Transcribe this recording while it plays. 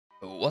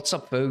What's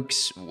up,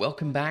 folks?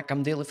 Welcome back.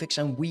 I'm Dailyfix,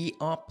 and we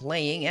are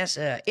playing as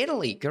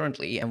Italy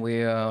currently, and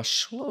we are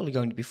slowly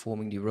going to be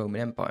forming the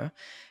Roman Empire.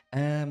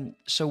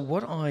 So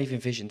what I've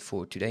envisioned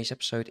for today's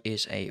episode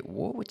is a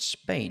war with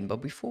Spain.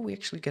 But before we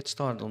actually get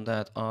started on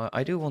that,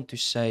 I do want to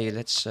say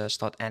let's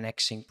start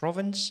annexing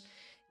province.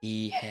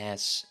 He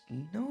has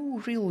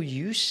no real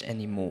use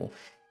anymore,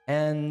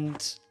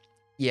 and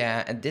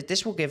yeah, and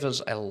this will give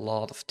us a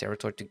lot of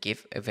territory to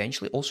give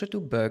eventually also to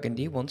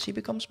Burgundy once he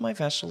becomes my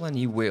vassal, and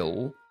he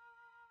will.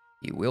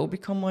 He will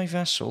become my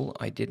vassal.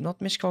 I did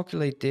not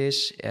miscalculate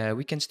this.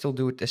 We can still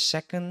do it a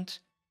second.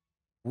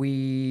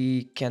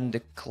 We can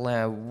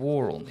declare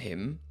war on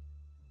him.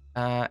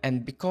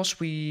 And because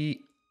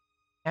we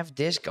have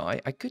this guy,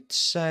 I could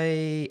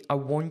say I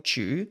want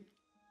you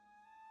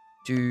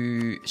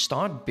to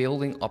start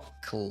building up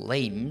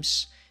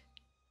claims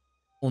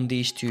on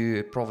these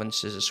two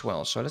provinces as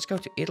well. So let's go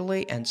to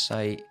Italy and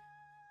say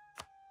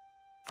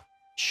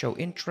show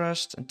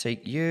interest and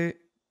take you.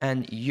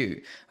 And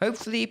you.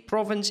 Hopefully,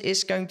 province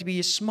is going to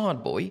be a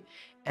smart boy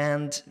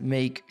and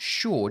make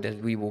sure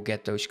that we will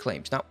get those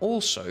claims. Now,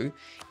 also,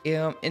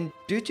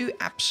 due to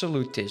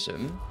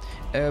absolutism,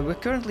 we're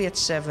currently at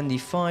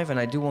 75, and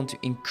I do want to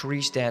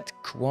increase that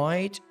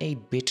quite a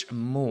bit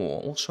more.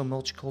 Also,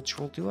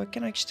 multicultural.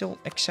 Can I still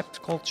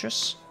accept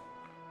cultures?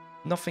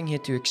 Nothing here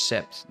to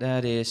accept.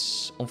 That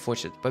is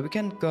unfortunate, but we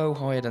can go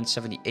higher than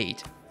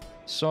 78.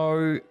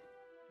 So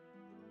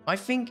I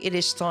think it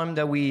is time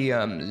that we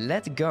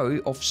let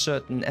go of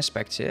certain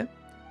aspects here.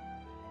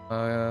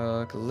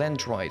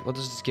 Land right. What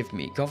does this give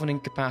me? Governing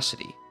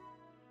capacity.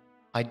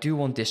 I do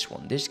want this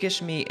one. This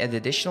gives me an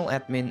additional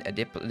admin,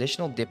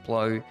 additional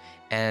diplo,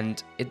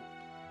 and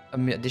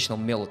additional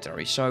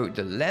military. So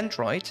the land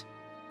right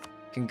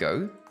can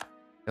go.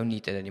 Don't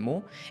need that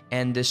anymore.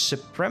 And the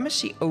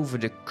supremacy over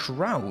the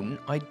crown,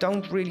 I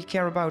don't really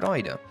care about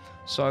either.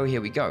 So here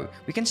we go.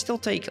 We can still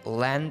take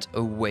land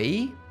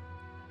away,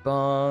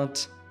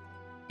 but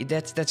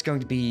that's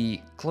going to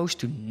be close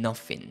to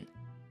nothing.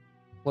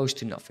 Close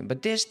to nothing.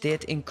 But this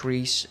did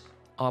increase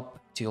up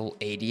till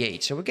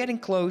 88. So we're getting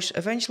close.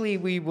 Eventually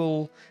we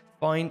will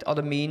find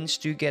other means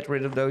to get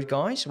rid of those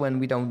guys when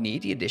we don't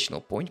need the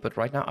additional points. But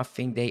right now I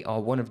think they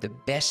are one of the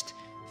best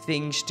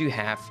things to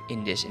have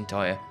in this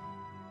entire...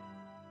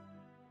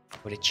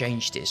 But they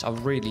changed this. I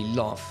really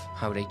love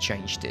how they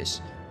changed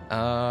this.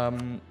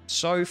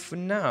 So for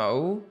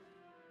now,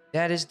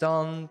 that is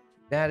done.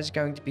 That is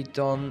going to be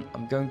done.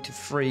 I'm going to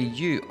free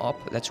you up.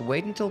 Let's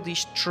wait until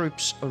these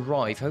troops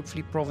arrive.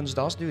 Hopefully Province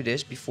does do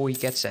this before he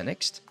gets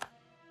annexed.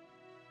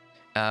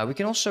 We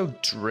can also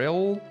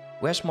drill.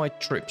 Where's my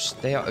troops?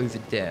 They are over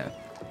there.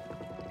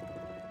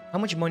 How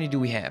much money do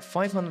we have?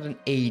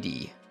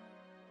 580.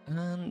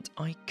 And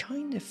I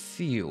kind of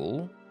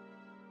feel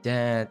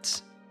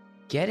that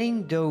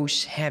getting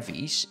those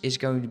heavies is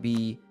going to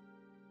be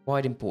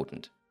quite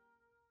important.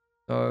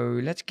 So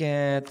let's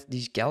get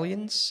these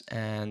galleons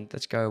and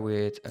let's go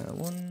with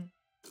 1,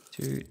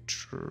 2,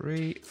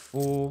 3,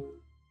 4,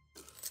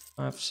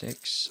 5,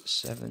 6,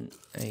 7,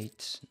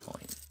 8, 9,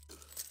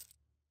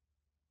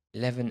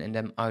 11 and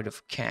them out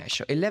of cash.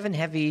 So 11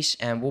 heavies,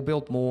 and we'll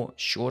build more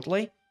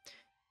shortly.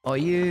 Are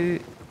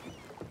you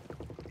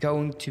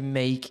going to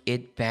make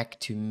it back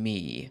to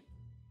me?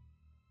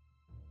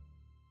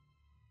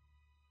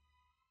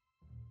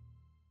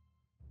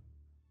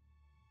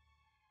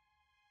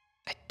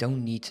 I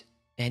don't need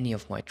any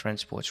of my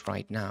transports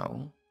right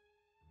now.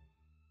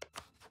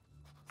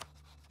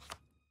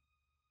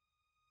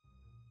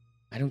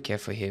 I don't care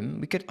for him.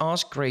 We could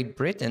ask Great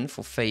Britain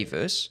for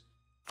favors.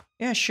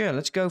 Yeah, sure,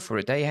 let's go for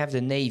it. They have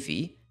the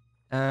navy,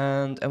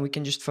 and we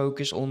can just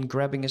focus on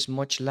grabbing as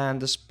much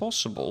land as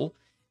possible.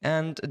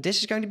 And this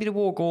is going to be the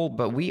war goal,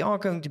 but we are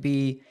going to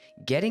be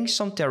getting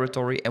some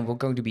territory, and we're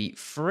going to be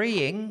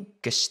freeing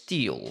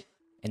Castile,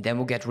 and then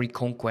we'll get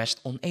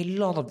reconquest on a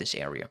lot of this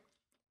area.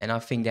 And I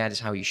think that is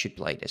how you should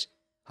play this.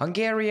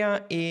 Hungary,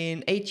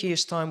 in 8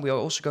 years' time, we are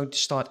also going to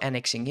start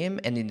annexing him.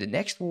 And in the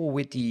next war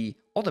with the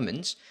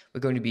Ottomans,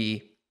 we're going to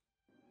be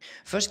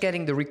first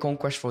getting the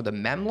reconquest for the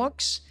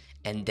Mamluks,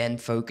 and then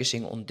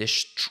focusing on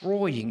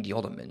destroying the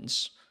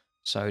Ottomans.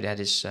 So that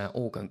is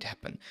all going to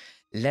happen.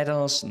 Let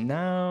us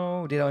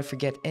now... Did I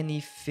forget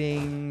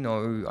anything?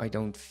 No, I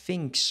don't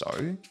think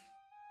so.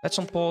 Let's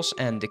unpause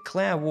and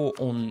declare war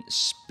on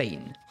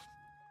Spain.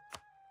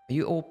 Are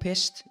you all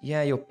pissed?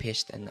 Yeah, you're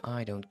pissed, and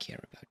I don't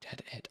care about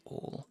that at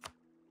all.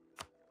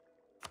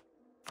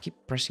 Keep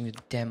pressing the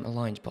damn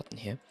alliance button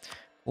here.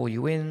 Pull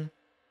you in.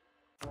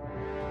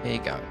 There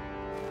you go.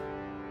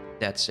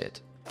 That's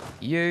it.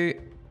 You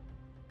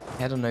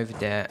head on over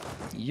there.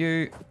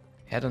 You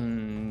head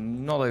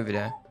on... Not over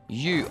there.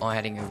 You are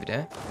heading over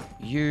there.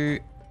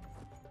 You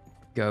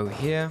go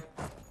here.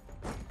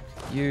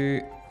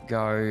 You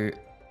go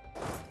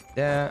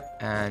there.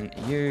 And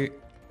you...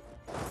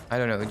 I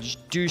don't know.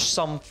 Just do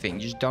something.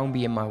 Just don't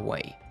be in my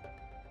way.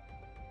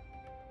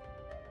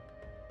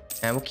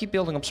 And we'll keep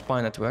building up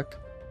spy network.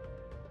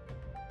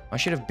 I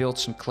should have built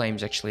some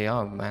claims, actually.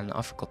 Oh, man,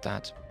 I forgot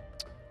that.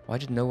 Why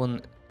did no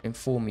one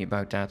inform me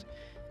about that?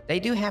 They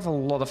do have a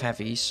lot of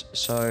heavies,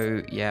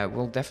 so yeah,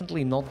 we'll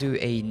definitely not do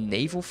a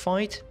naval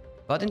fight.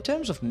 But in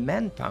terms of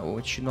manpower,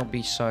 it should not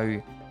be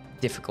so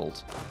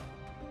difficult.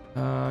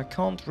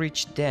 Can't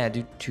reach there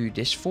due to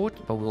this fort,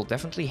 but we'll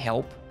definitely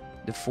help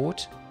the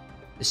fort,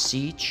 the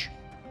siege.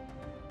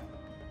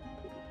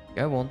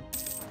 Go on.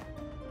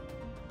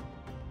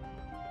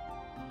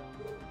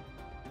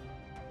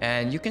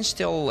 And you can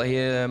still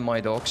hear my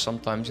dog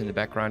sometimes in the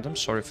background. I'm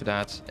sorry for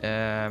that.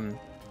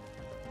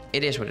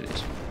 It is what it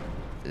is.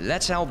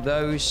 Let's help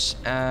those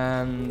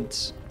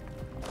and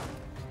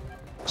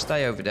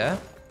stay over there.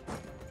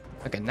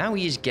 Okay, now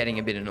he is getting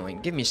a bit annoying.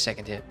 Give me a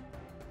second here.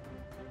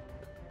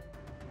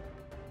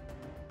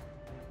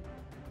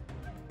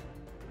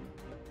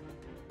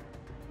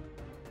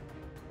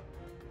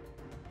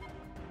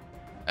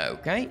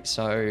 Okay,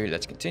 so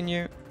let's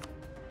continue.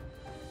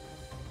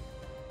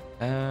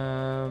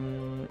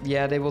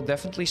 Yeah, they will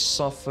definitely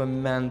suffer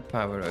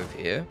manpower over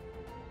here.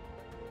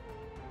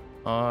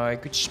 I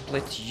could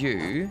split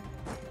you.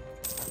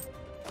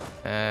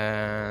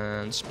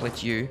 And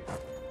split you.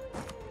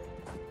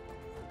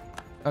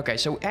 Okay,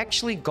 so we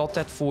actually got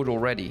that fort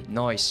already.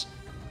 Nice.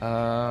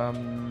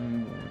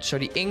 So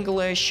the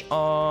English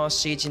are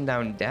sieging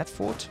down that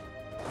fort.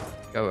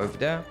 Go over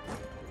there.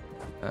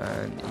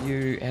 And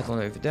you head on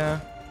over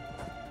there.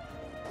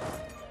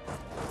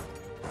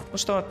 We'll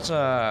start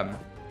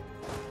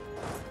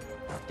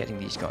getting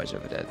these guys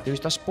over there.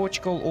 Does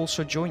Portugal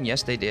also join?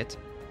 Yes, they did.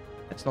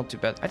 That's not too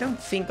bad. I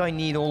don't think I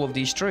need all of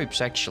these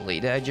troops, actually.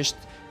 They're just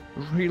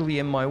really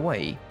in my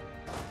way.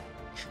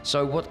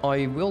 So what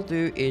I will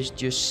do is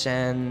just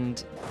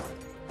send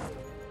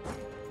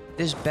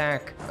this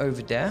back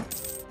over there.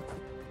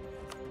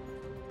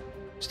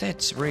 So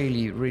that's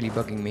really, really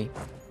bugging me.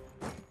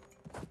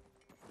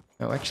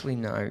 No, actually,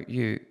 no.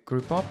 You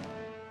group up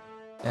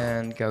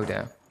and go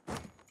there.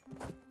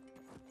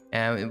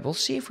 And we'll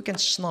see if we can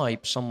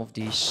snipe some of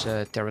these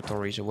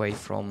territories away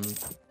from...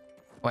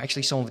 Well,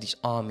 actually, some of these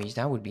armies.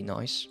 That would be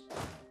nice.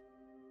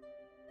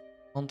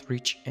 Can't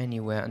reach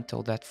anywhere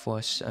until that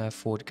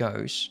fort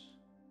goes.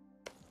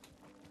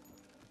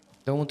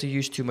 Don't want to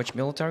use too much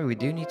military. We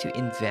do need to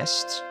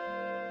invest.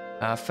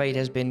 Fate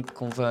has been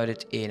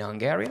converted in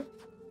Hungary.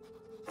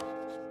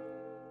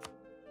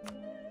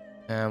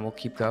 And we'll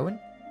keep going.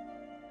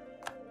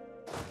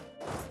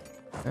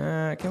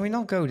 Can we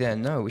not go there?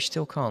 No, we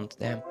still can't.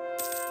 Damn.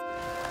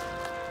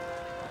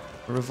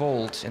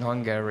 Revolt in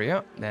Hungary.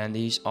 And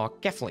these are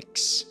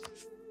Catholics.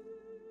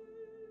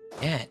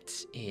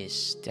 That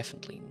is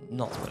definitely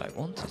not what I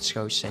want. Let's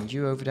go send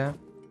you over there.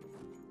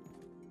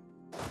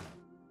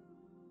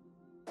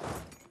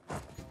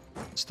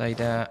 Stay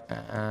there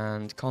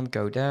and can't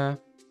go there.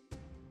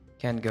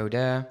 Can go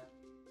there.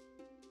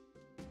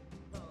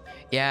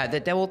 Yeah,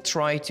 they will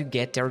try to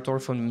get territory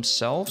for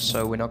themselves,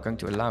 so we're not going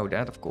to allow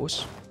that, of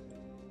course.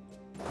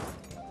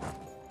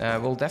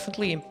 We'll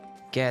definitely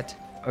get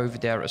over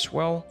there as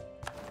well.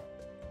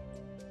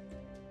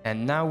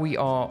 And now we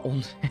are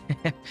on...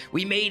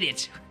 We made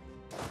it!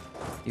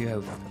 You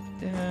over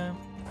there.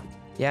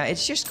 Yeah,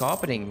 it's just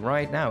carpeting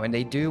right now, and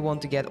they do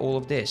want to get all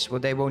of this. Well,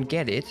 they won't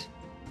get it.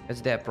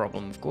 That's their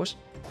problem, of course.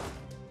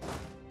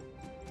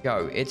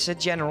 Go. It's a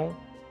general.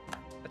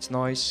 That's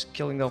nice.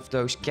 Killing off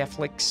those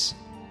Catholics.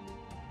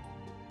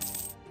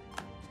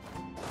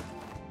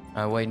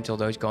 Wait until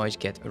those guys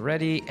get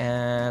ready.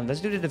 And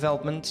let's do the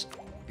development.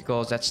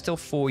 Because that's still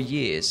 4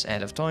 years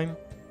ahead of time.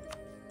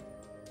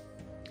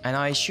 And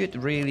I should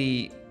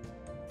really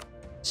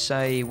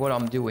say what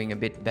I'm doing a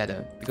bit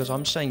better. Because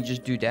I'm saying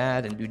just do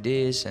that and do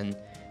this. And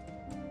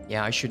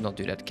yeah, I should not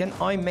do that. Can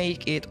I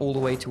make it all the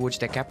way towards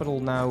their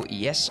capital now?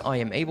 Yes, I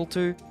am able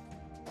to.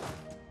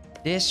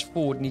 This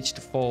fort needs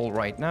to fall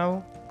right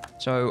now.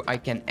 So I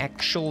can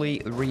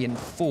actually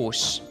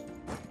reinforce.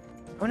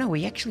 Oh no,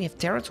 we actually have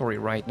territory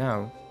right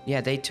now.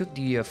 Yeah, they took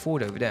the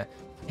fort over there.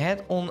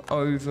 Head on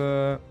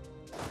over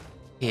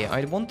here.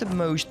 I want the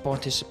most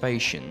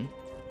participation.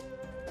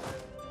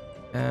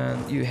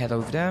 And you head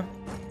over there.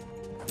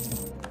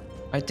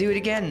 I do it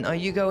again.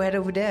 You go head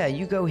over there.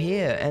 You go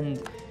here.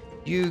 And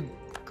you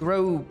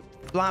grow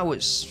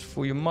flowers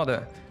for your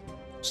mother.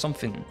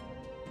 Something.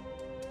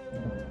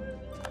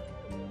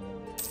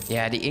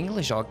 Yeah, the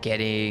English are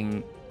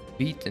getting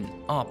beaten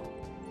up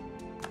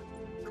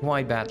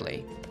quite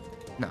badly.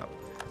 Now,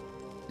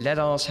 let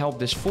us help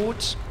this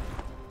fort.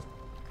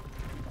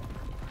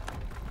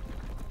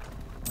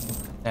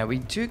 Now, we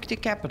took the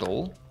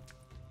capital.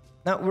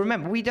 Now,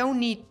 remember, we don't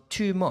need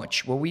too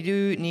much. Well, we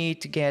do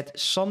need to get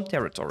some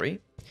territory.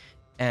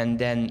 And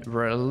then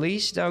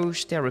release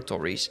those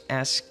territories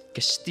as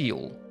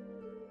Castile.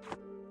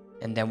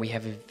 And then we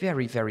have a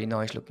very, very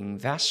nice looking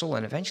vassal.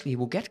 And eventually he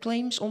will get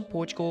claims on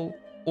Portugal.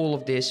 All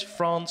of this.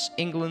 France,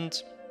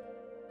 England.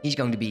 He's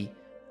going to be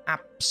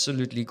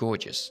absolutely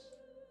gorgeous.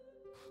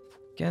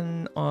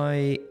 Can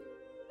I...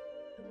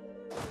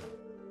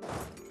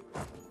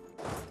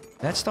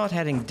 Let's start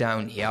heading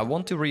down here. I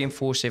want to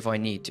reinforce if I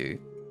need to.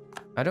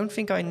 I don't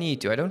think I need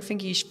to. I don't think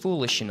he's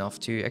foolish enough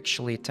to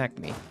actually attack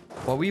me.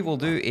 What we will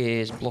do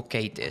is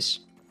blockade this.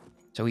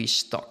 So he's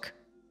stuck.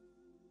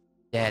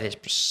 That is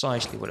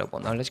precisely what I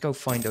want. Now let's go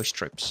find those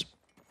troops.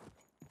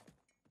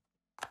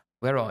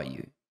 Where are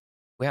you?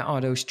 Where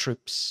are those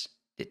troops?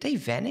 Did they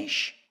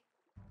vanish?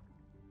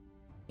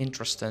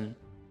 Interesting.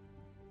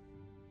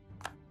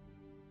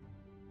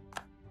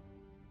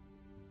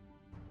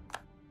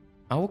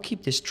 I will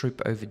keep this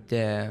troop over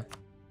there.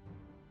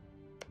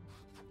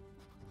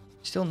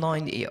 Still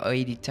 90 or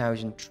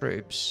 80,000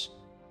 troops.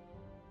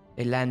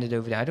 They landed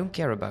over there. I don't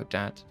care about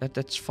that.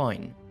 That's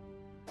fine.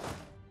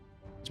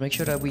 Let's make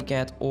sure that we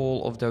get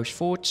all of those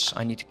forts.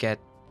 I need to get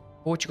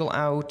Portugal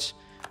out.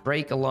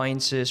 Break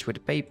alliances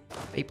with the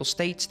Papal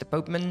States, the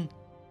Popemen.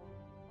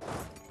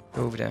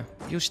 Go over there.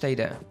 You stay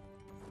there.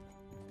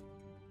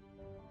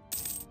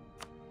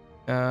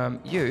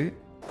 You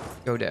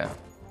go there.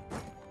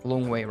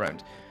 Long way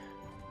around.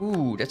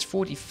 Ooh, that's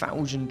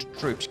 40,000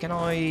 troops. Can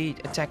I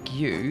attack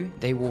you?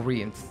 They will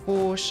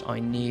reinforce. I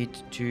need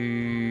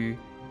to...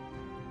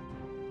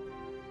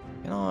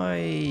 Can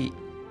I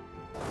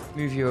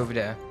move you over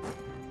there?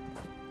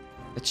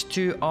 That's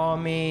 2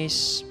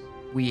 armies.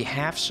 We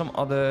have some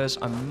others.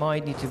 I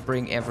might need to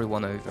bring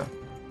everyone over.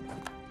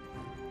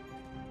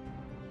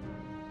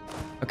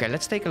 Okay,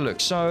 let's take a look.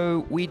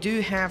 So, we do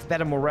have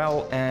better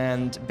morale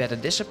and better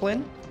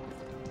discipline.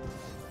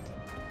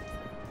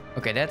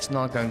 Okay, that's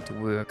not going to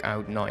work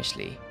out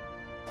nicely.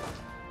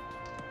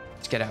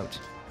 Let's get out.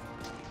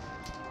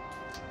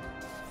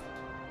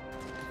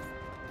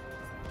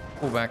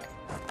 Pull back.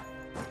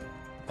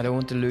 I don't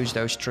want to lose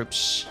those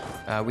troops.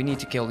 We need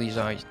to kill these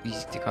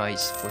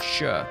guys for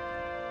sure.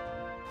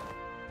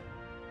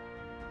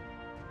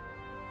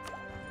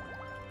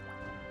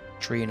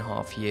 Three and a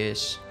half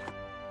years.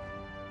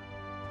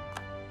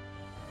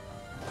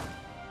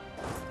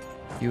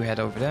 You head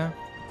over there.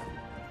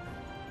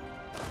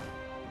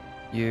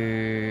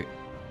 You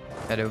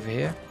head over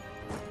here.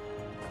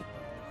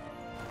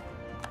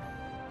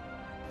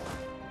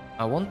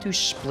 I want to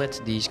split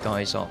these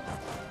guys up.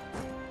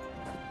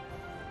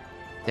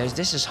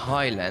 This is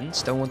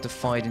highlands. Don't want to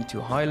fight into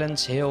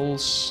highlands,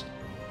 hills.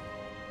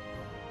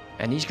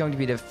 And he's going to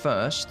be the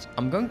first.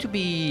 I'm going to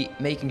be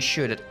making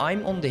sure that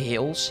I'm on the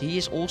hills. He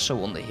is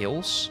also on the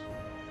hills.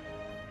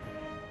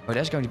 Oh,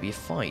 there's going to be a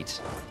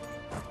fight.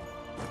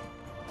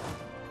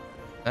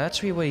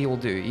 That's really what he will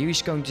do.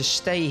 He's going to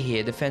stay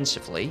here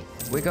defensively.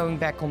 We're going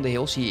back on the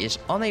hills. He is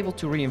unable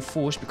to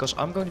reinforce because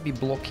I'm going to be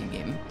blocking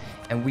him.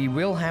 And we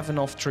will have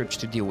enough troops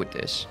to deal with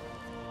this.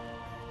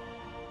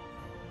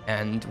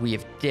 And we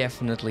have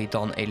definitely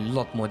done a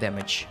lot more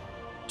damage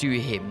to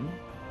him.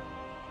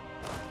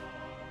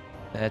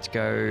 Let's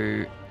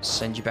go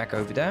send you back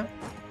over there.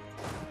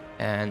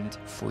 And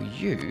for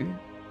you,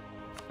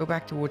 go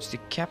back towards the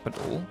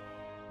capital.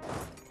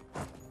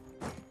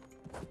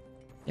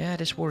 Yeah,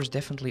 this war is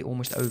definitely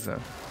almost over.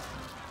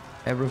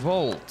 A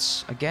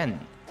revolt, again.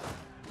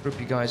 Group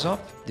you guys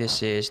up.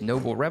 This is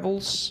noble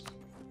rebels.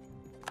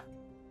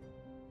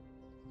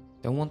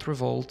 Don't want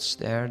revolts,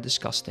 they're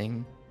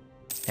disgusting.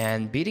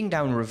 And beating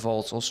down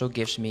revolts also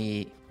gives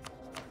me,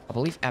 I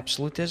believe,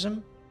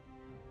 absolutism.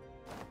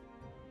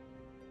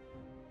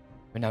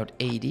 We're now at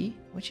 80,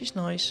 which is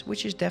nice,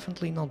 which is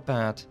definitely not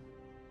bad.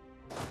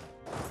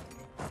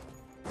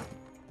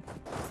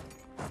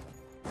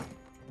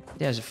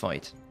 There's a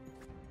fight.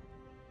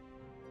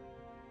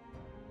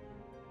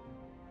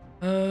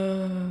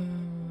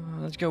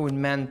 Let's go with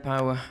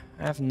manpower.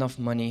 I have enough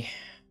money.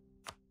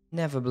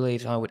 Never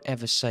believed I would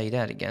ever say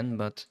that again,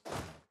 but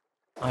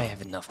I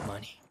have enough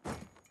money.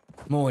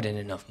 More than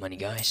enough money,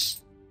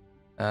 guys.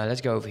 Let's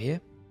go over here.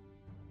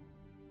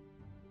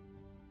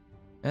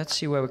 Let's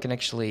see where we can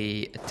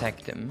actually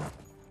attack them.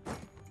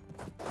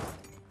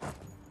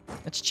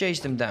 Let's chase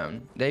them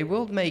down. They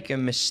will make a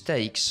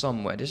mistake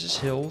somewhere. This is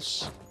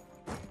hills.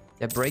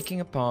 They're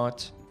breaking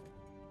apart.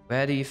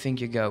 Where do you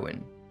think you're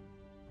going?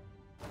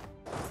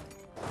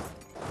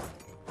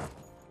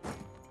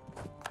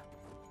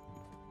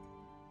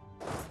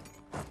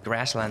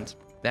 Grassland.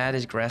 That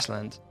is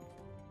grassland.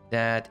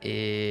 That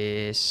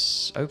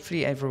is...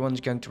 Hopefully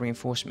everyone's going to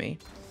reinforce me.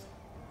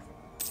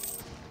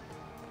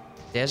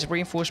 There's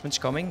reinforcements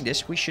coming.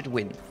 This we should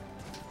win.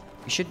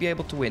 We should be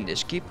able to win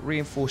this. Keep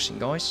reinforcing,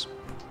 guys.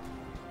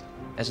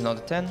 There's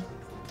another 10.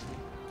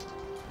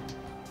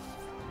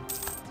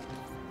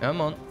 Come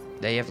on.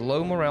 They have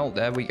low morale.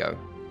 There we go.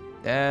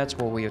 That's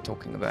what we are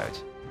talking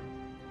about.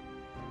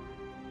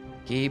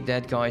 Keep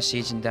that guy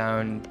sieging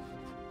down.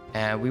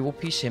 And we will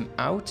piece him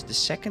out the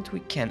second we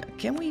can.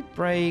 Can we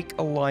break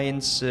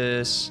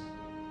alliances?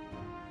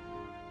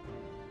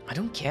 I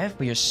don't care if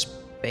we are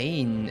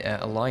Spain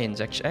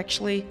alliance.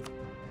 Actually,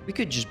 we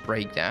could just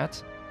break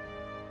that.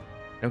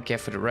 I don't care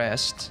for the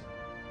rest.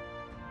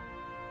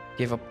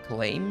 Give up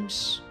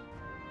claims.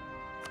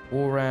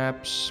 War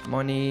apps,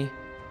 money.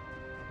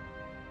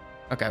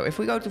 Okay, if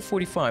we go to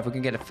 45, we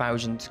can get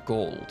 1,000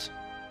 gold.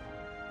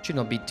 Should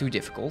not be too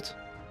difficult.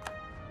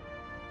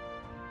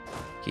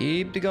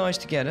 Keep the guys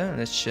together.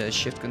 Let's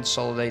shift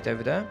consolidate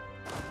over there.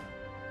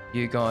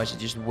 You guys are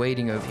just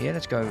waiting over here.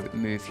 Let's go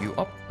move you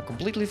up. I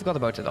completely forgot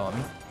about that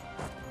army.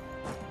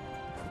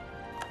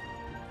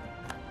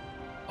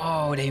 Oh,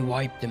 Oh, they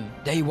wiped them.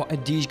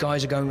 These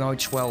guys are going out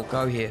as well.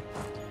 Go here.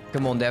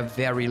 Come on, they're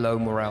very low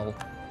morale.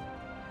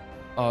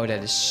 Oh,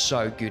 that is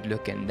so good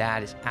looking.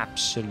 That is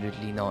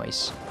absolutely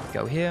nice.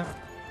 Go here.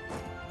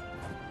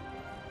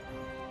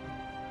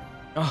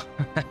 Oh,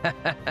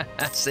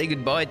 say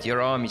goodbye to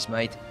your armies,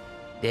 mate.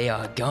 They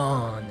are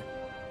gone.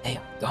 They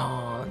are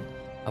gone.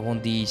 I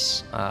want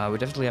these. We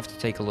definitely have to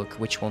take a look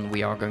which one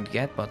we are going to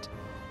get, but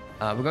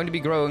we're going to be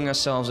growing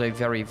ourselves a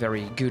very,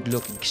 very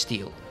good-looking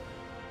steel.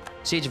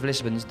 Siege of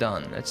Lisbon is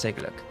done. Let's take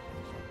a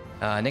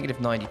look. Negative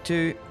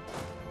 92.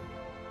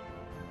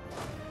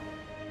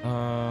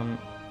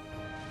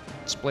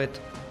 Split.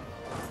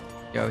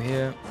 Go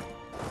here.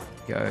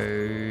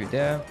 Go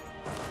there.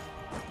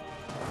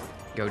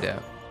 Go there.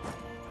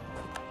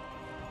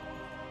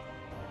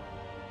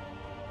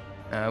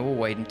 We'll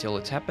wait until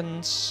it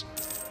happens.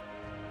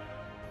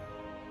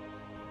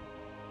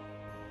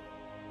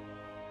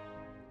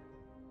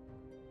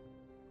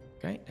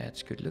 Okay,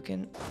 that's good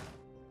looking.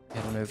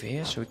 Head on over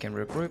here so we can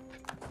regroup.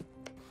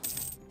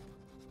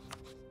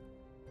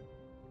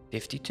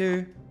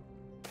 52.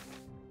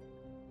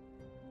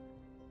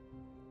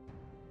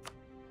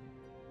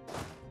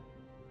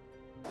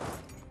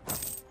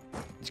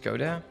 Let's go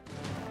there.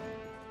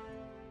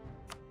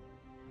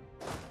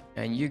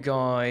 And you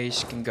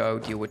guys can go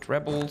deal with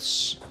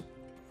rebels.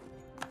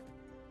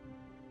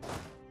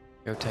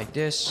 Go take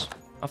this.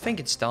 I think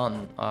it's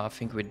done. I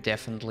think we're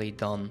definitely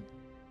done.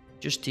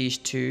 Just these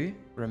two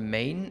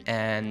remain,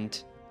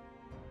 and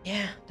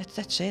yeah,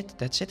 that's it.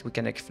 That's it. We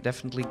can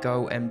definitely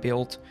go and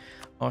build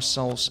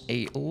ourselves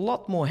a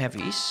lot more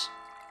heavies.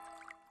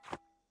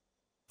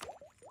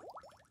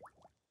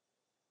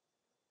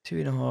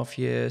 2.5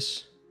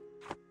 years.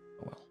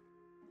 Oh well.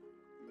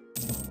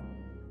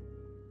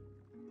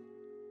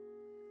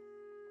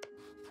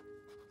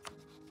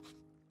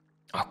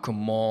 Oh,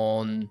 come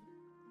on.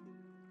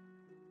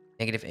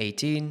 Negative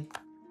 18.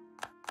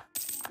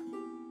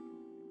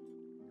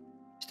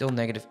 Still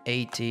negative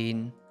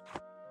 18.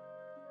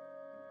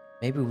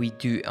 Maybe we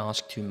do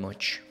ask too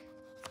much.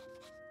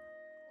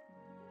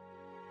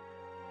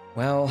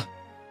 Well,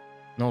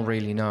 not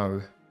really,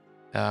 no.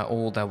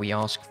 All that we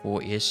ask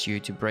for is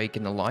you to break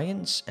an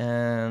alliance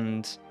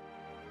and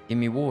give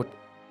me war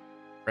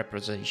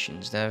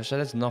reparations there, so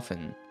that's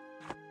nothing.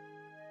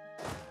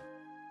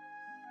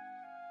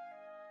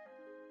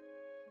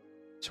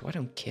 So I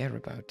don't care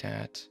about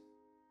that.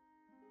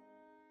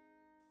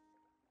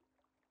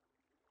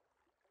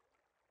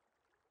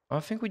 I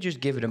think we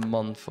just give it a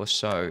month or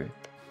so.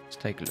 Let's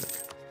take a look.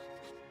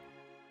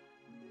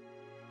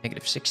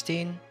 Negative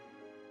 16.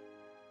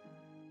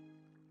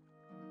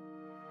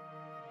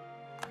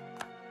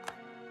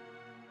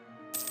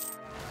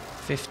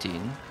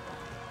 $15.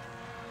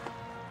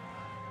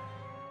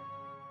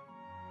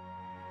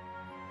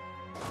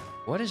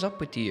 What is up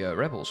with the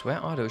rebels? Where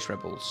are those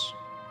rebels?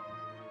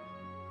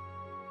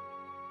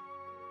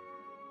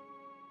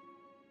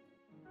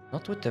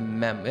 Not with the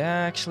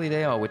yeah, actually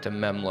they are with the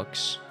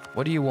Memluks.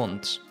 What do you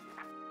want?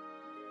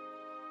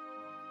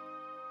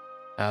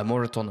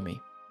 More autonomy.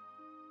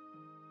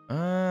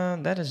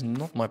 That is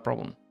not my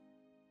problem.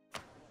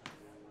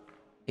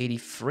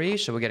 83,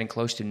 so we're getting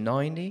close to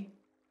 90.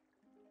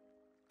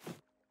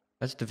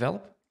 Let's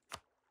develop.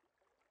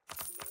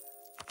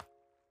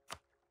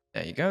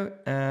 There you go.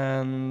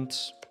 And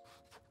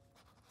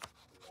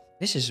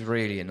this is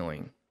really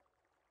annoying.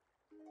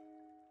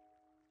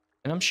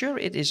 And I'm sure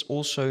it is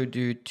also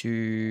due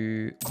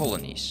to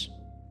colonies.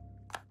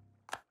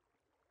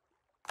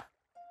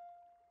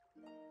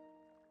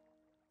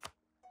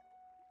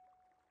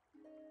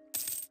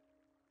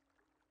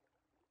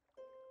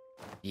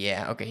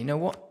 Yeah, okay, you know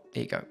what?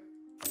 There you go.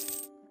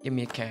 Give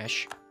me a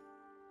cash.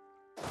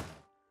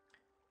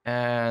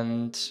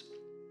 And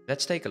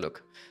let's take a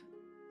look.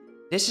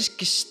 This is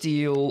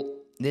Castile.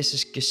 This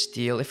is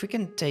Castile. If we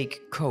can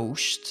take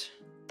coast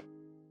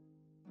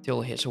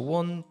till here. So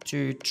 1,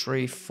 2,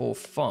 3, 4,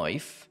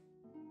 5.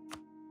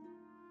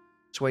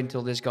 Let's wait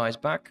until this guy's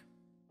back.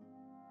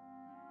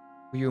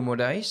 A few more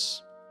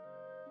days.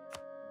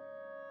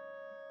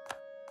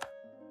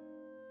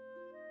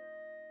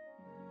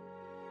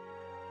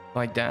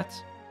 Like that.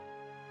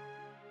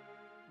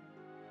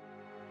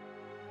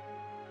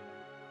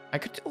 I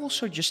could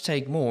also just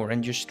take more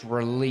and just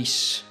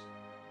release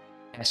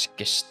as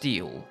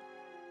Castile.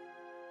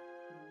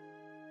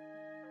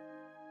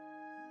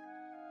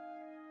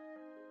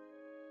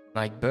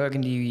 Like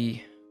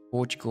Burgundy,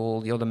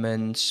 Portugal, the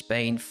Ottoman,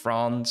 Spain,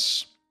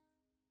 France.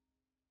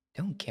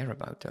 Don't care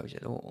about those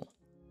at all.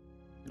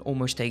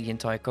 Almost take the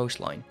entire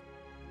coastline.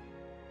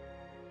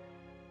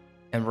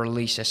 And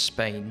release as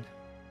Spain.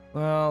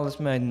 Well, this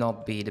may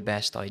not be the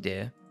best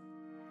idea.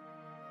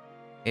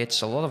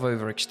 It's a lot of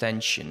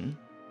overextension,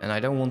 and I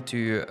don't want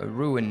to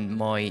ruin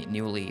my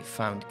newly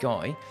found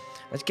guy.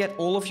 Let's get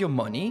all of your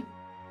money.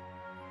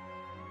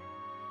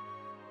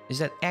 Is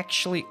that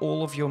actually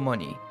all of your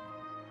money?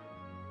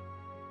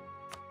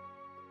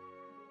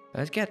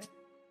 Let's get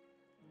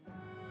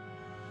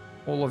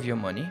all of your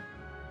money.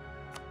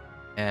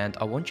 And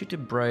I want you to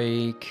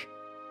break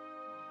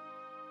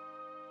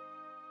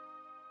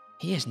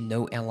He has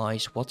no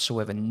allies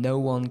whatsoever. No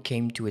one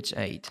came to its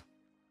aid.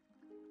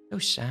 So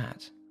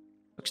sad.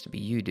 Looks to be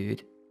you,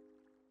 dude.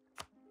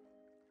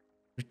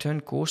 Return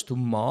course to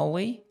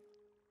Mali?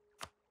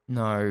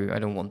 No, I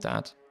don't want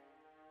that.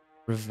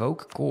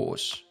 Revoke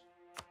course.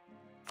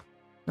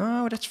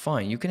 No, that's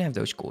fine. You can have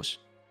those cores.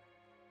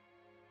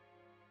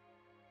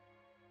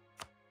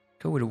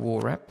 Go with a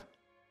war rep.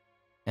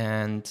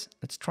 And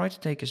let's try to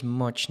take as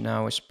much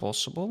now as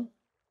possible.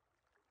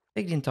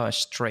 Take the entire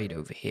strait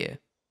over here.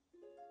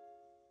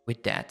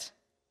 With that.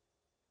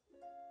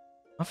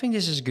 I think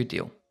this is a good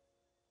deal.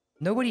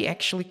 Nobody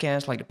actually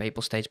cares, like the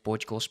Papal States,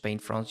 Portugal, Spain,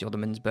 France, the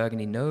Ottomans,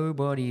 Burgundy.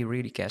 Nobody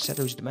really cares. Set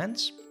those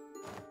demands.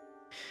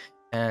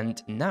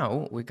 And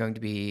now we're going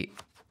to be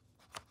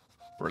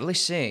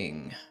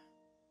releasing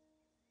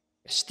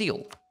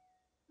Castile.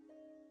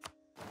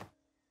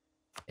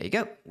 There you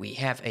go. We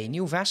have a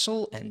new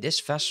vassal, and this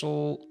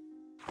vassal,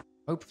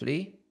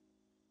 hopefully...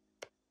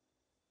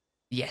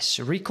 Yes,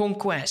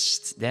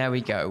 Reconquest. There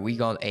we go. We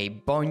got a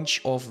bunch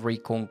of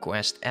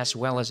Reconquest as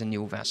well as a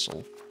new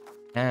vassal.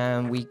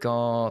 And we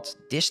got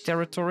this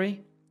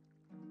territory.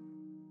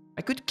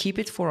 I could keep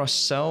it for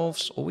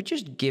ourselves, or we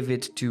just give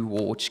it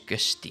towards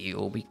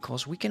Castile,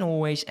 because we can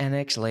always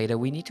annex later.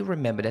 We need to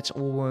remember that's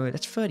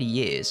 30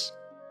 years.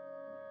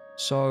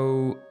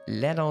 So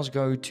let us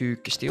go to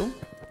Castile.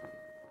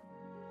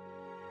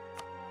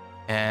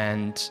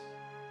 And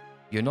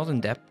you're not in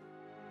debt.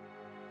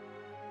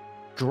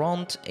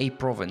 Grant a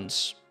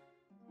province.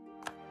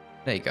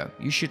 There you go.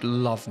 You should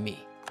love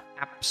me.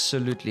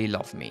 Absolutely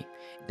love me.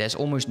 There's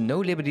almost no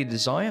liberty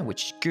desire,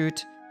 which is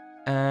good.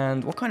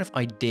 And what kind of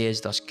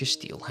ideas does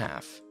Castile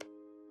have?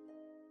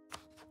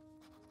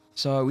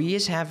 So he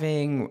is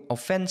having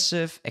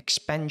offensive,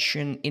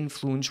 expansion,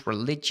 influence,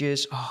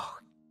 religious,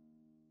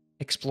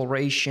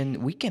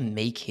 exploration. We can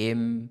make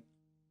him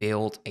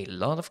build a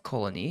lot of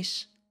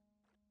colonies.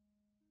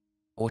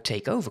 Or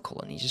take over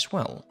colonies as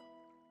well.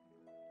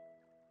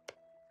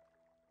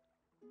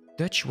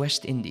 Dutch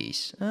West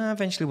Indies.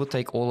 Eventually we'll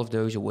take all of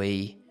those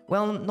away.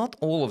 Well, not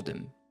all of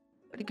them.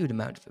 But a good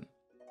amount of them.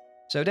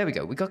 So there we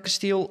go. We got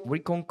Castile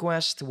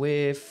Reconquest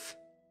with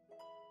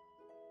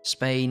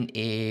Spain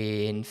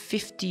in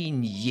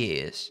 15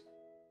 years.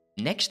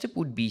 Next up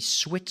would be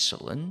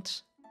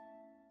Switzerland.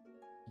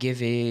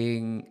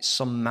 Giving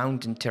some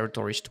mountain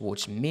territories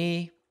towards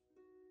me.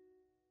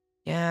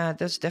 Yeah,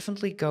 that's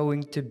definitely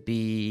going to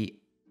be...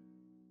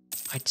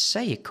 I'd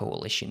say a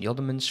coalition. The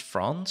Ottomans,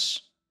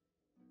 France.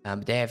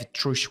 They have a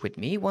truce with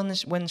me.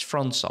 When's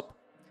France up?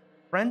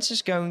 France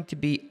is going to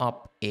be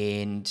up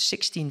in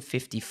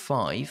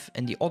 1655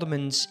 and the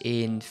Ottomans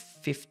in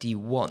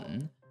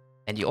 51.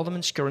 And the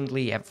Ottomans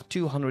currently have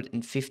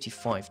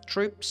 255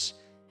 troops.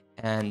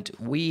 And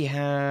we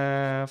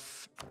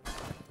have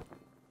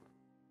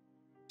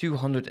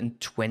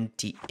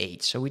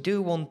 228. So we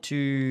do want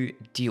to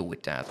deal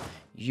with that.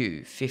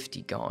 You,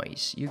 50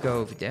 guys. You go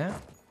over there.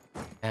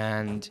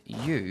 And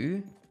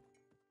you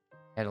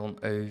head on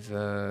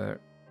over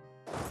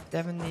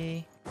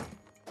 70.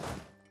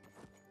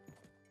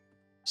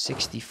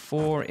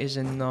 64 is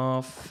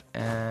enough.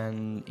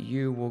 And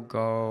you will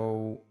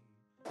go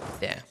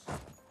there.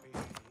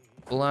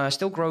 We'll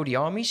still grow the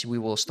armies. We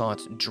will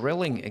start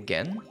drilling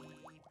again.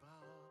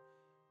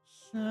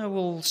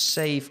 We'll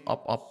save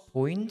up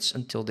points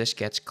until this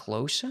gets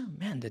closer.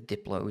 Man, the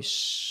Diplo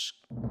is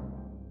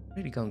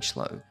really going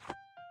slow.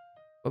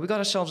 But we got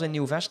ourselves a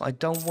new vessel. I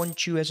don't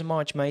want you as a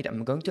March mate.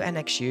 I'm going to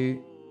annex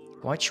you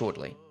quite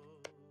shortly.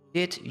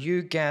 Did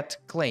you get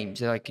claims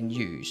that I can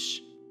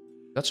use?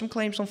 Got some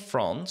claims on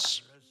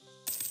France.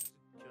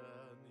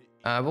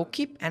 We'll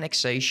keep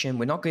annexation.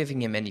 We're not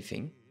giving him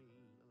anything.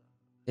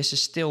 This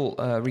is still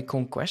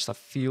Reconquest, I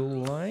feel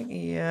like.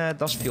 Yeah, it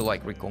does feel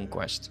like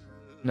Reconquest.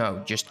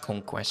 No, just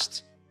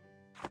Conquest.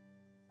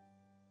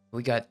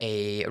 We got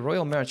a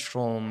royal marriage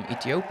from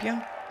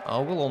Ethiopia. I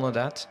will honor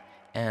that.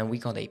 And we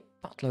got a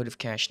buttload of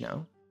cash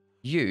now.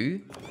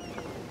 You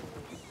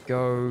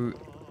go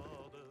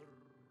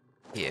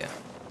here.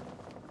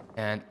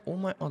 And all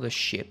my other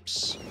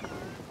ships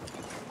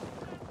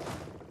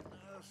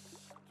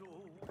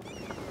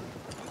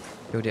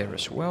go there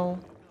as well.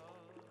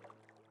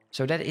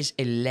 So that is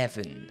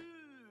 11.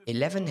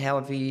 11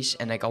 heavies,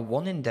 and I got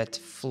one in that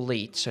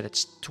fleet, so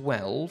that's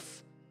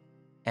 12.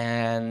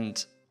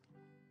 And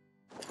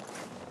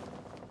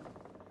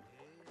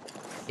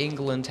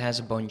England has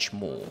a bunch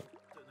more.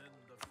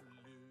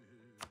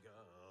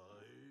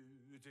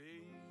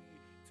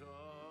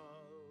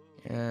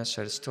 Yeah,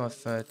 so that's 12,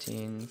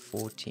 13,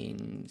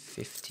 14,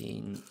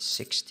 15,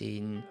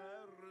 16,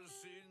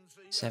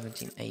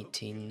 17,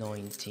 18,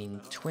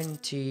 19,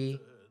 20.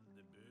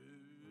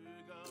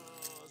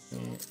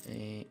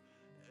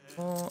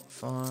 4,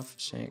 5,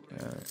 6,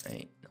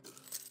 8,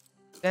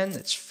 10.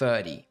 It's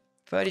 30.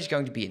 30 is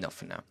going to be enough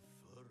for now.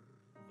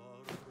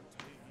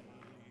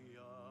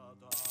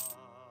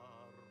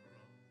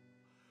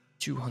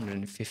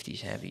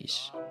 $250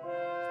 heavies.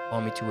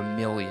 Army to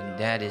 1,000,000.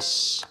 That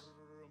is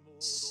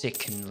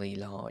sickeningly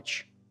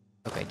large.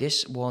 Okay,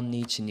 this one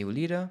needs a new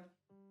leader.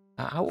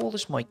 How old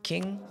is my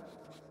king?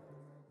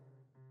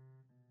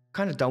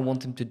 Kind of don't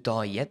want him to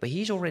die yet, but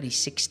he's already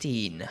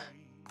 16.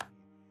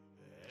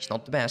 He's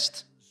not the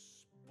best.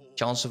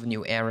 Chance of a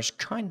new heir is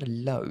kind of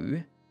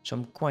low, so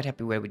I'm quite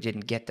happy where we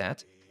didn't get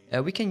that.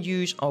 We can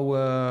use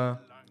our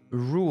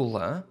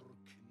ruler,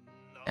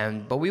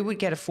 but we would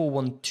get a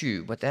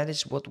 4-1-2, but that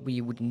is what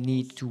we would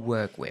need to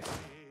work with.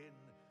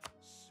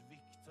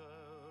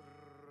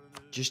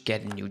 Just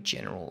get a new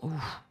general.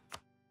 Ooh.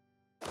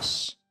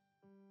 Yes.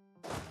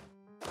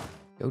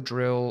 Go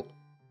drill.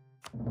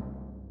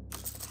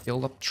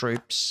 Build up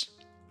troops.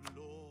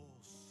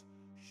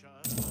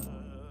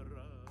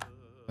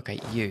 Okay,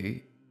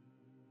 you.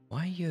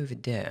 Why are you over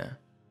there?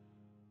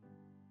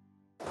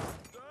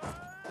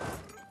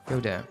 Go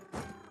there.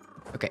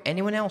 Okay,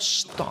 anyone else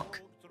stuck?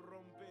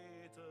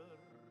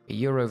 Okay,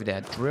 you're over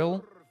there.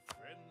 Drill.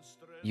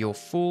 You're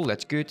full,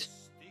 that's good.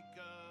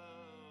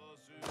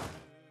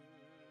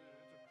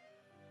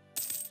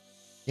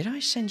 Did I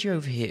send you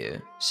over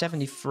here?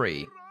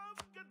 73.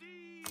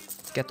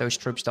 Get those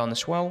troops done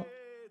as well.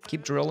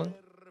 Keep drilling.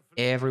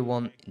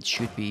 Everyone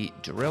should be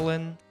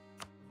drilling.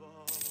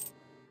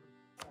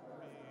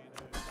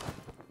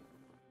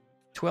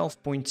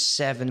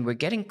 12.7. We're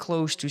getting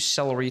close to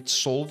salaried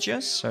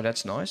soldiers, so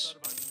that's nice.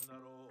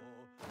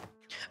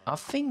 I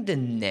think the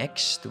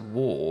next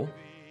war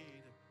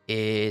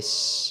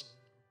is...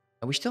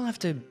 We still have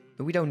to...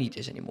 We don't need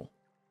this anymore.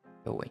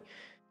 Go away.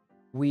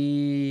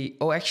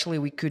 Oh, actually,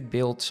 we could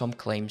build some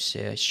claims,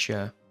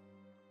 sure.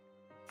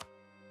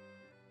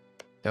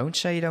 Don't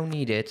say you don't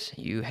need it.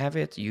 You have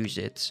it, use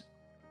it.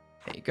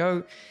 There you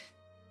go.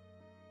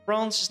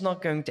 France is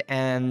not going to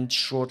end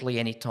shortly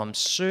anytime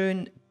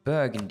soon.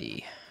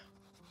 Burgundy.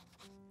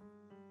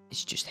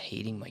 It's just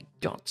hating my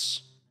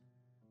guts.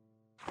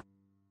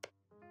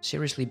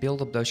 Seriously,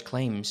 build up those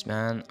claims,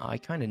 man. I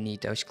kind of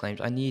need those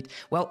claims. I need...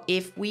 Well,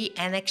 if we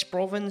annex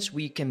province,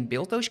 we can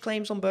build those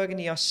claims on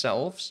Burgundy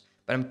ourselves.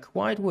 But I'm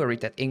quite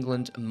worried that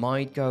England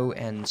might go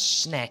and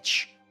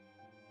snatch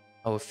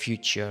our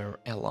future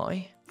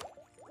ally.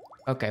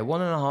 Okay,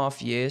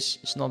 1.5 years.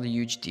 It's not a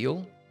huge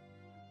deal.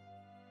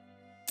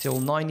 Till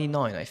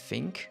 99, I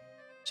think.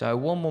 So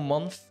 1 more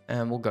month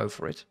and we'll go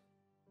for it.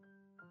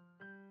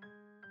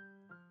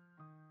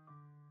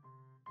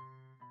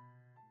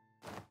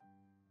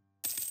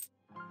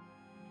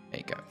 There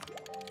you go.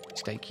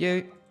 Let's take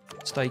you.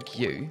 Let's take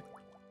you.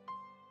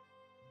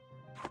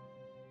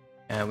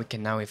 And we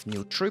can now have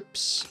new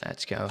troops.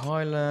 Let's go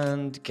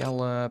Highland,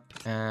 Gallop,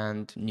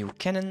 and new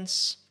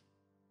cannons.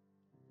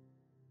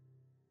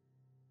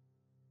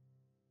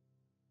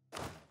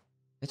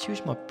 Let's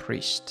use my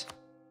priest.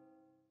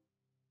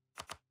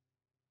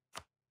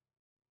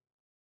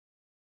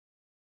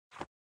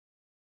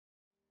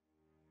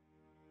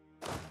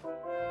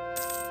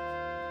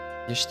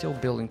 You're still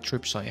building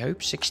troops, I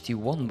hope.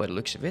 61 by the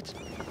looks of it.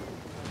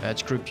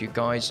 Let's group you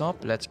guys up.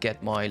 Let's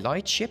get my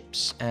light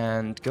ships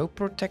and go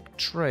protect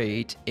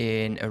trade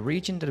in a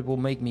region that will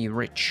make me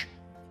rich.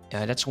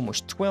 That's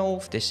almost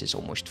 12. This is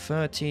almost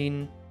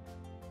 13.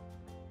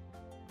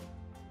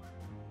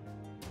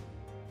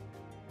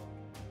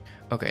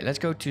 Okay, let's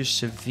go to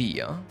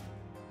Sevilla.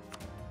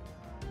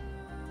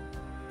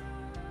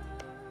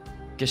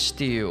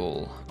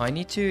 Castile. I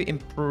need to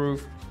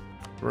improve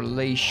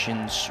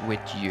relations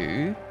with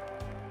you.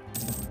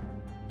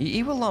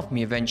 He will love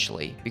me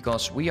eventually,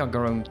 because we are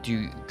going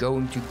to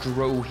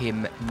grow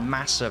him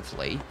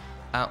massively.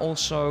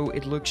 Also,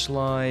 it looks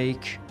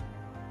like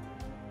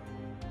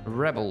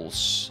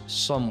rebels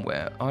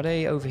somewhere. Are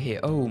they over here?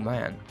 Oh,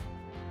 man.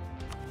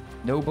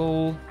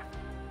 Noble.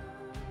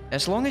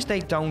 As long as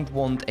they don't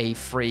want a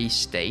free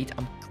state,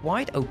 I'm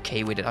quite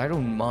okay with it. I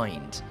don't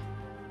mind.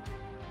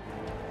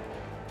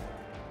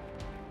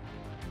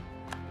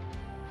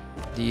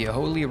 The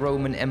Holy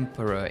Roman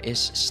Emperor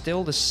is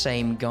still the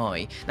same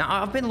guy. Now,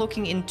 I've been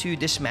looking into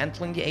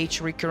dismantling the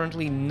HRE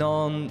currently.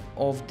 None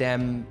of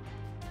them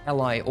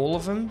ally all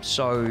of them.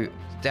 So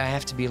there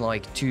have to be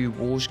like 2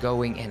 wars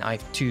going, and I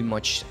have too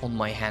much on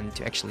my hand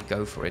to actually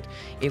go for it.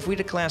 If we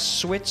declare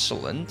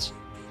Switzerland,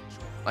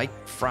 like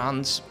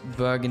France,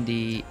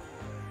 Burgundy,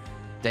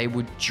 they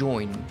would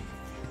join.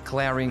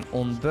 Declaring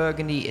on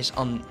Burgundy is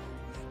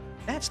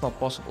That's not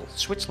possible.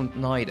 Switzerland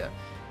neither.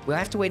 We'll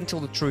have to wait until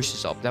the truce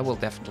is up. That will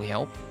definitely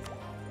help.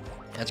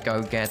 Let's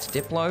go get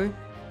Diplo.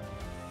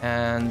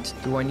 And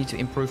do I need to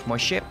improve my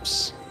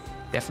ships?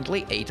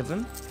 Definitely 8 of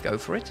them. Go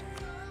for it.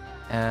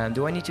 And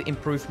do I need to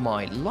improve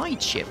my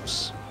light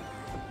ships?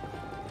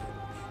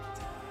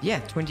 Yeah,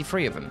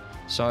 23 of them.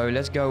 So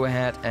let's go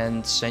ahead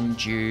and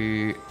send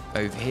you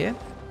over here.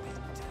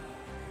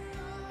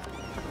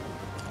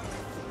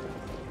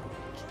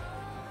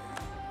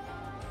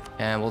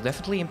 And we'll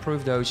definitely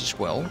improve those as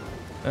well.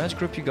 Let's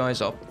group you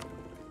guys up.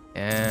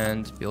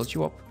 And build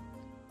you up.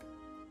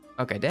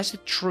 Okay, that's a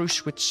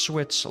truce with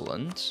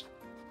Switzerland.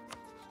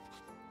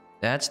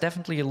 That's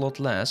definitely a lot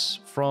less.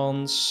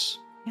 France...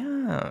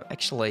 Yeah,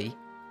 actually...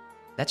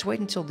 Let's wait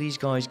until these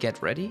guys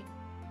get ready.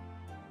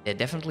 They're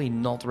definitely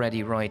not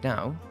ready right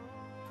now.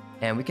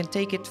 And we can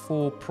take it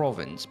for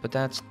province, but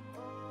that's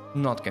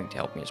not going to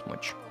help me as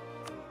much.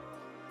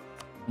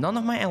 None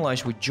of my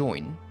allies would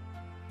join.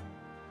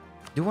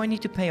 Do I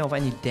need to pay off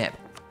any debt?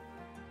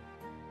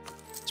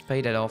 Let's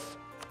pay that off.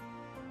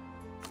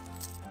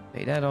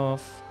 Pay that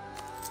off.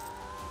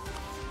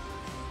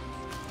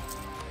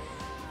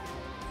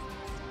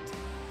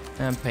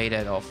 And pay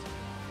that off.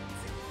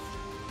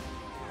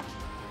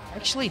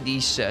 Actually,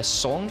 these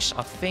songs,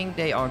 I think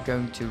they are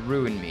going to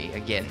ruin me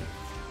again.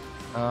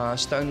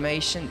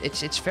 Stonemason,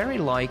 it's very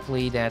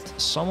likely that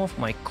some of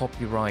my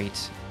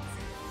copyright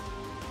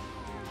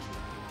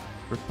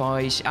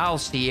replies. I'll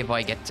see if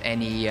I get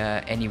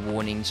any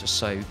warnings or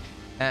so.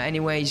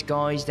 Anyways,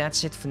 guys,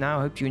 that's it for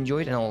now. Hope you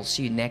enjoyed, and I'll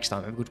see you next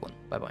time. Have a good one.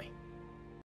 Bye bye.